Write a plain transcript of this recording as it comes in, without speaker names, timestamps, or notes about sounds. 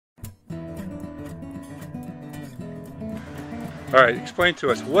All right, explain to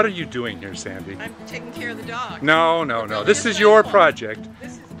us, what are you doing here, Sandy? I'm taking care of the dog. No, no, no. This is your project.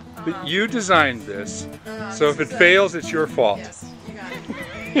 This is, You designed this, so if it fails, it's your fault. yes, you got it.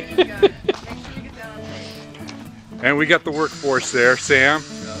 You got it. Make sure you get that on tape. And we got the workforce there, Sam.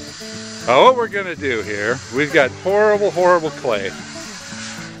 What we're gonna do here, we've got horrible, horrible clay.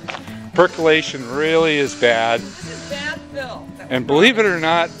 Percolation really is bad. This is bad fill. And believe it or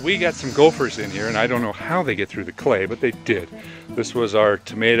not, we got some gophers in here, and I don't know how they get through the clay, but they did. This was our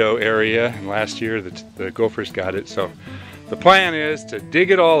tomato area, and last year the gophers got it. So the plan is to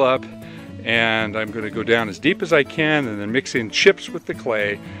dig it all up, and I'm going to go down as deep as I can, and then mix in chips with the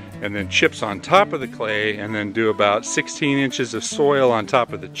clay, and then chips on top of the clay, and then do about 16 inches of soil on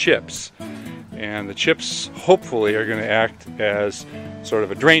top of the chips. And the chips hopefully are going to act as sort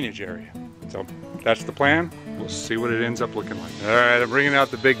of a drainage area. So that's the plan. We'll see what it ends up looking like. All right, I'm bringing out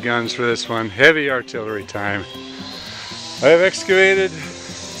the big guns for this one. Heavy artillery time. I have excavated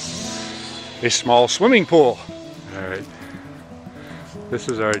a small swimming pool. All right. This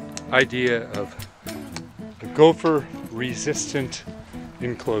is our idea of a gopher-resistant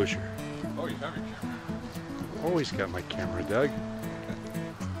enclosure. Oh, you have your camera. Always got my camera, Doug.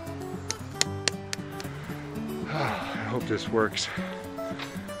 I hope this works.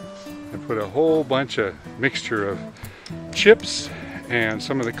 I put a whole bunch of mixture of chips and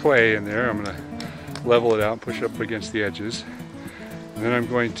some of the clay in there. I'm going to level it out and push up against the edges. And then I'm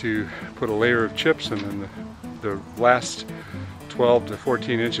going to put a layer of chips, and then the last 12 to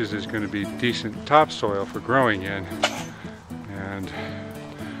 14 inches is going to be decent topsoil for growing in. And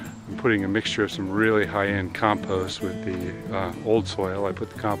I'm putting a mixture of some really high-end compost with the old soil. I put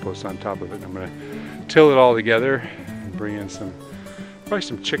the compost on top of it, and I'm going to till it all together and bring in probably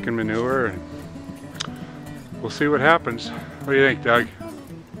some chicken manure, and we'll see what happens. What do you think, Doug?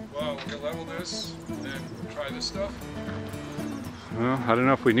 Well, we'll level this and then try this stuff. Well, I don't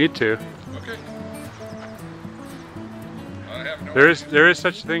know if we need to. Okay. I have no There is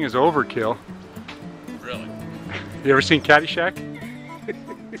such a thing as overkill. Really? You ever seen Caddyshack?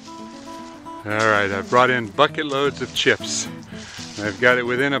 All right, I've brought in bucket loads of chips. I've got it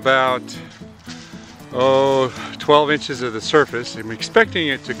within about 12 inches of the surface. I'm expecting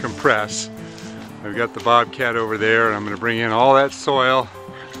it to compress. I've got the bobcat over there, and I'm going to bring in all that soil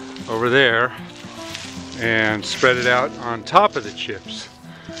over there and spread it out on top of the chips.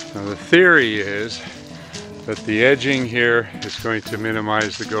 Now the theory is that the edging here is going to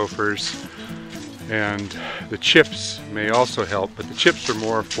minimize the gophers, and the chips may also help, but the chips are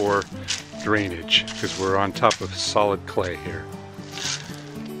more for drainage because we're on top of solid clay here.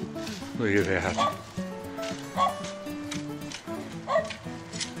 Look at that.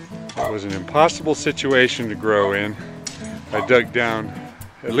 It was an impossible situation to grow in. I dug down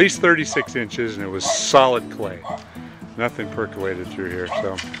at least 36 inches and it was solid clay. Nothing percolated through here,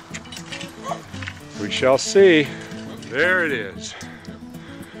 so we shall see. There it is.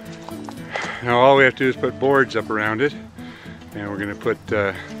 Now all we have to do is put boards up around it, and we're going to put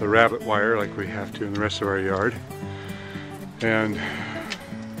the rabbit wire like we have to in the rest of our yard. And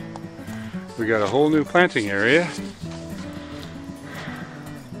we got a whole new planting area.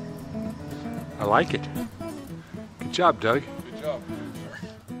 I like it. Good job, Doug. Good job.